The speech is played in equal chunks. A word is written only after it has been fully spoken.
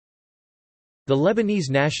The Lebanese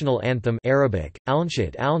National Anthem Arabic,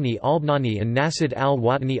 Al-Nshid al-Ni al-Bnani and Nasid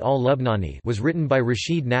al-Watani al-Lubnani was written by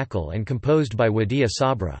Rashid Nakhl and composed by Wadia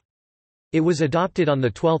Sabra. It was adopted on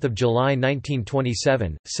 12 July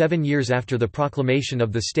 1927, 7 years after the proclamation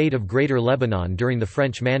of the State of Greater Lebanon during the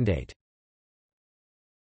French Mandate.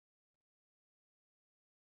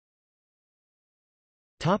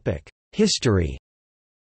 History.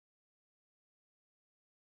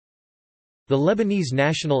 The Lebanese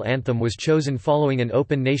national anthem was chosen following an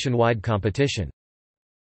open nationwide competition.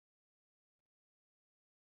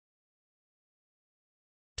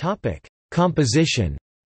 Composition.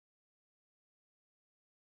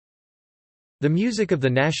 The music of the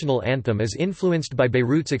national anthem is influenced by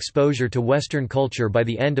Beirut's exposure to Western culture by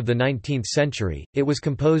the end of the 19th century. It was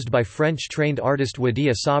composed by French-trained artist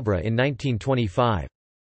Wadia Sabra in 1925.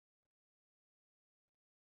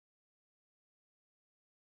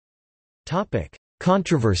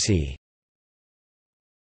 Controversy.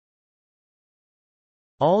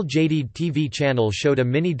 Al Jadid TV channel showed a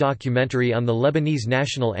mini-documentary on the Lebanese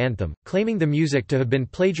national anthem, claiming the music to have been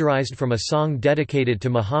plagiarized from a song dedicated to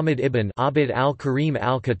Muhammad ibn Abd al-Karim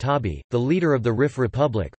al-Khattabi, the leader of the Rif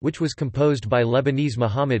Republic, which was composed by Lebanese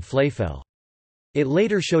Mohammed Flaifel. It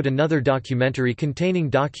later showed another documentary containing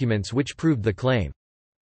documents which proved the claim.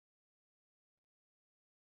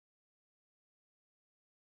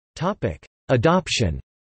 Adoption.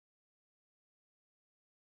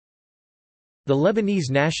 The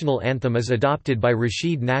Lebanese national anthem is adopted by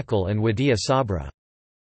Rashid Nakhl and Wadia Sabra.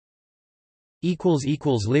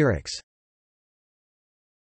 Lyrics